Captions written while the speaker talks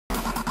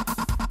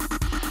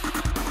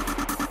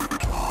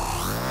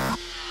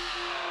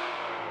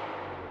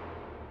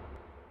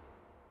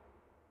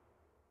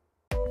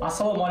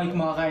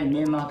Ассалаумағалейкум ағайын,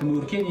 менің атым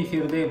Өркен,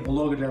 эфирде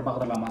блогерлер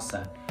бағдарламасы.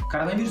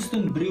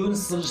 Коронавирустың біреуін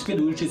сызғышпен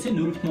өлшесе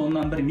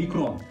 0,1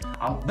 микрон,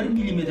 ал 1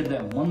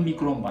 миллиметрде 1000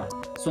 микрон бар.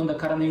 Сонда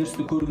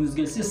коронавирусты көргіңіз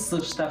келсе,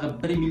 сызғыштағы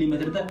 1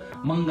 миллиметрді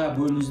 1000-ға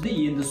бөліңізде,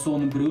 енді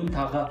соның біреуін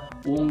тағы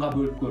 10-ға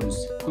бөліп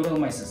көріңіз. Көре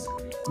алмайсыз.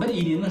 Бір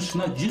иненің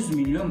ұшына 100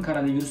 миллион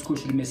коронавирус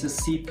көшірмесі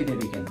сыйып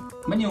кетеді екен.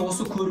 Міне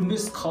осы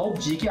көрінбес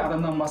қауіп жеке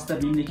адамнан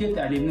бастап мемлекет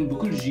әлемнің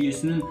бүкіл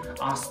жүйесінің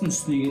астын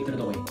үстіне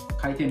кетірді ғой.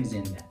 Қайтеміз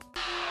енді.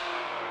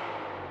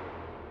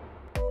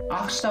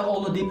 ақш-тағы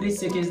ұлы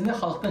депрессия кезінде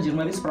халықтың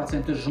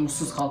 25%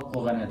 жұмыссыз қалып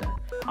қойған еді.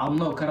 Ал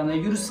мынау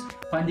коронавирус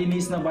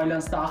пандемиясына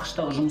байланысты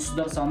ақш-тағы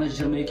жұмыссыздар саны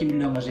 22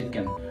 миллионға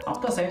жеткен.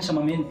 Апта сайын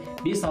шамамен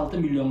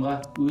 5-6 миллионға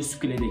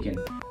өсіп келеді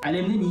екен.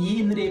 Әлемнің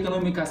ең ірі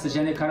экономикасы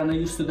және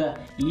коронавирусты да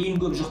ең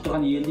көп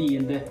жұқтырған елді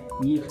енді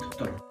не күтіп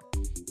тұр?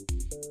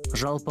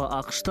 Жалпы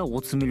ақш-та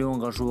 30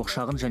 миллионға жуық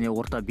шағын және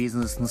орта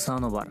бизнес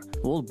нысаны бар.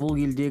 Ол бұл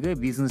елдегі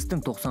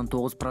бизнестің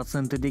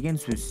 99% деген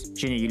сөз.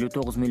 Және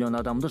 59 миллион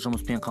адамды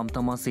жұмыспен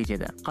қамтамасыз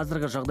етеді.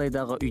 Қазіргі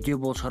жағдайдағы үйде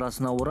бол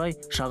шарасына орай,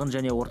 шағын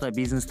және орта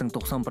бизнестің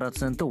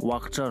 90%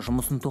 уақытша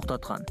жұмысын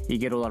тоқтатқан.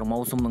 Егер олар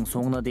маусымның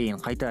соңына дейін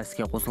қайта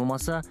іске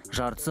қосылмаса,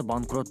 жартысы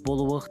банкрот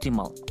болуы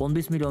ықтимал.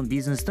 15 миллион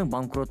бизнестің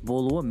банкрот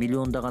болуы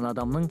миллиондаған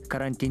адамның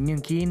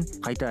карантиннен кейін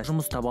қайта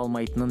жұмыс таба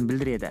алмайтынын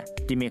білдіреді.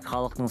 Демек,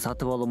 халықтың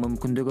сатып алу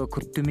мүмкіндігі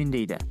күрт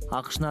төмендейді.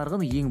 ақш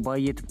нарығын ең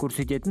бай етіп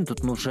көрсететін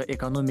тұтынушы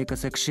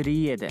экономикасы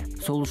кішірейеді.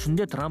 Сол үшін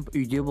де Трамп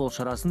үйде бол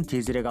шарасын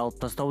тезірек алып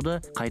тастауды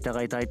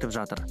қайта-қайта айтып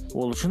жатыр.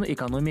 Ол үшін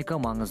экономика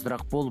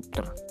маңыздырақ болып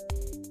тұр.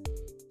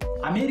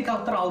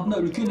 Америкалықтар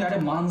алдында үлкен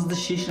әрі маңызды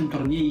шешім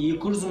тұр. Не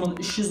 200 мың,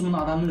 300 мың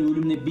адамның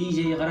өліміне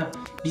бей-жай қарап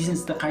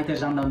бизнесті қайта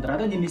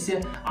жандандырады,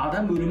 немесе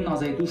адам өлімін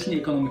азайту үшін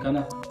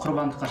экономиканы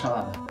құрбандыққа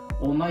шалады.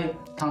 Оңай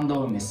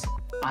таңдау емес.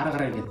 Ары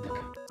қарай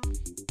кеттік.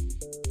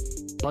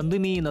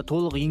 Пандемияны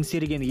толық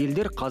еңсерген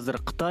елдер қазір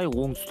Қытай,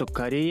 Оңтүстік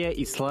Корея,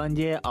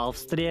 Исландия,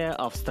 Австрия,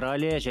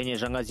 Австралия және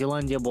Жаңа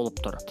Зеландия болып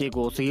тұр. Тек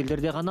осы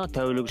елдерде ғана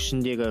тәулік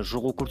ішіндегі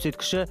жұғу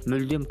көрсеткіші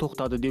мүлдем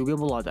тоқтады деуге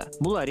болады.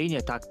 Бұл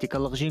әрине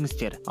тактикалық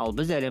жеңістер. Ал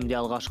біз әлемде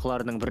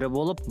алғашқылардың бірі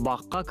болып,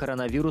 баққа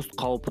коронавирус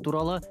қаупі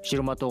туралы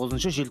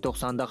 29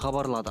 желтоқсанда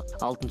хабарладық.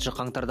 6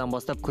 қаңтардан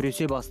бастап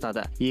күресе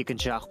бастады. 2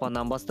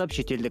 ақпаннан бастап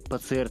шетелдік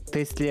ПЦР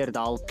тестілерді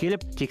алып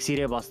келіп,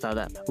 тексере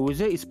бастады.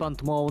 Өзі испан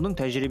тұмауының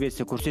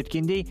тәжірибесі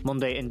көрсеткендей,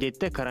 мұндай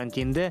індетті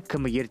карантинді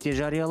кім ерте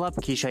жариялап,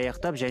 кеш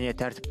аяқтап және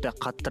тәртіпті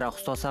қаттырақ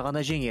ұстаса ғана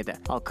жеңеді.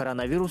 Ал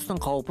коронавирустың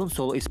қаупін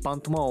сол испан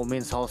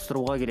тұмауымен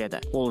салыстыруға келеді.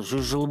 Ол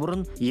 100 жыл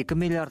бұрын 2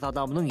 миллиард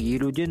адамның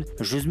 50-ден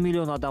 100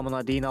 миллион адамына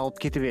дейін алып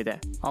кетіп еді.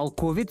 Ал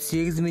ковид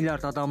 8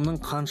 миллиард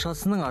адамның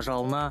қаншасының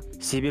ажалына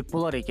себеп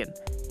болар екен?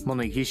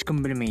 Мұны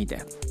ешкім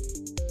білмейді.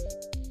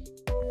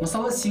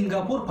 Мысалы,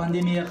 Сингапур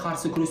пандемияға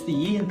қарсы күресте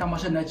ең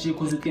тамаша нәтиже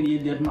көрсеткен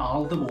елдердің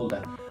алды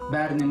болды.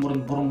 Бәрінен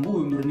бұрын бұрынғы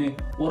өміріне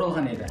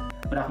оралған еді.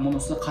 Бірақ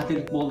мұнысы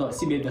қателік болды,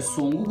 себебі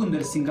соңғы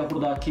күндер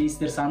Сингапурдағы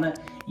кейстер саны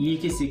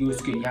 2 есеге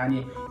өскен,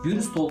 яғни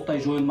вирус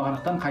толықтай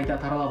жойылмағандықтан қайта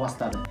тарала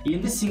бастады.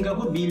 Енді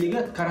Сингапур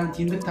билігі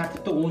карантиндік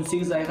тәртіпті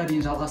 18 айға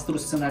дейін жалғастыру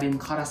сценарийін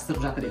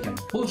қарастырып жатыр екен.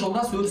 Бұл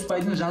Жолдас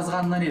Өрісбайдың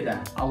жазғанынан еді,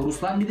 ал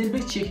Руслан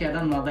Меделбек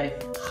Чехиядан мынадай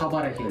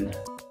хабар әкелді.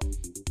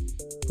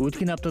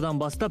 Өткен аптадан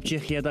бастап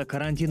Чехияда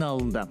карантин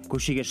алынды.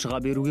 Көшеге шыға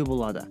беруге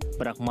болады.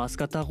 Бірақ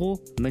маска тағу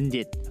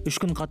міндет. 3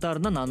 күн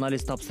қатарынан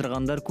анализ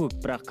тапсырғандар көп,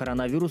 бірақ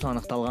коронавирус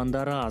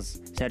анықталғандары аз.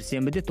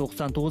 Сәрсенбіде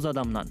 99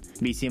 адамнан,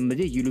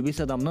 бейсенбіде 55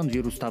 адамнан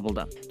вирус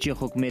табылды.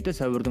 Чех үкіметі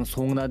сәуірдің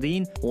соңына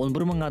дейін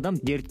 11 мың адам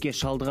дертке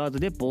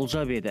шалдығады деп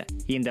болжап еді.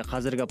 Енді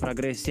қазіргі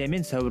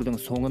прогрессиямен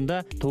сәуірдің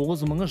соңында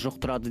 9 мыңы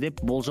жұқтырады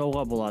деп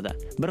болжауға болады.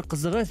 Бір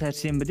қызығы,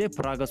 сәрсенбіде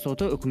Прага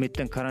соты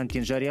үкіметтің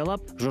карантин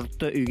жариялап,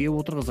 жұртты үйге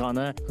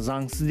отырғызғаны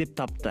заңсыз деп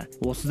тапты.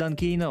 Осыдан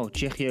кейін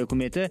Чехия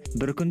үкіметі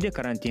бір күнде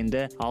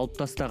карантинді алып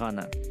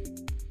тастағаны.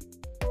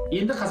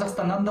 Енді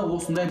Қазақстаннан да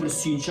осындай бір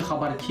сүйінші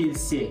хабар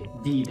келсе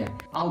дейді.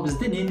 Ал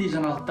бізде нендей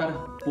жаңалықтар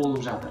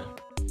болып жатыр?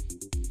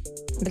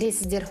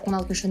 Білесіздер,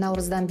 16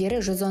 наурыздан бері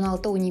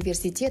 116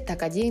 университет,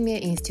 академия,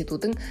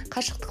 институтың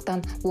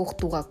қашықтықтан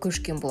оқытуға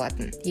көшкен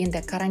болатын. Енді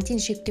карантин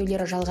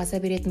шектеулері жалғаса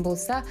беретін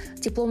болса,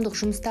 дипломдық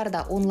жұмыстар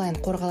да онлайн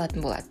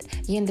қорғалатын болады.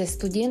 Енді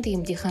студент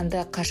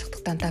емтиханды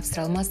қашықтықтан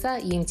тапсыра алмаса,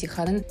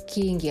 емтиханын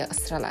кейінге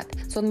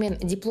ысыралады. Сонымен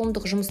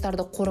дипломдық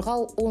жұмыстарды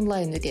қорғау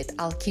онлайн өтеді,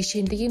 ал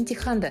кешендік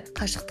емтиханды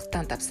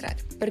қашықтықтан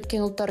тапсырады.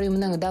 Біріккен ұлттар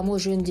ұйымының даму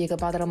жөніндегі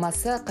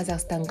бағдарламасы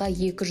Қазақстанға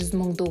 $200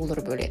 мың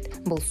бөледі.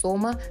 Бұл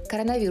сома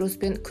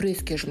коронавируспен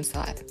күреске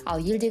жұмсалады. Ал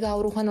елдегі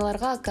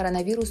ауруханаларға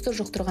коронавирусты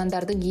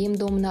жұқтырғандардың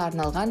ем-домына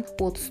арналған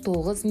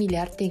 39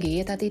 миллиард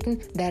теңгеге татитын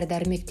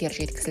дәрі-дәрмектер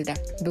жеткізілді.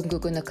 Бүгінгі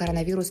күні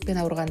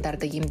коронавируспен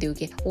ауырғандарды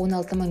емдеуге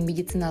 16 мың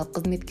медициналық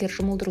қызметкер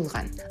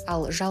жұмылдырылған.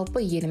 Ал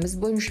жалпы еліміз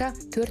бойынша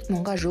 4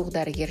 мыңға жуық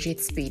дәрігер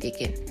жетіспейді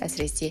екен.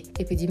 Әсіресе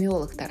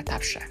эпидемиологтар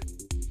тапшы.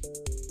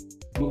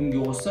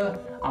 Бүгінге осы,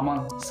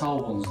 аман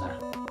сау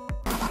болыңыздар.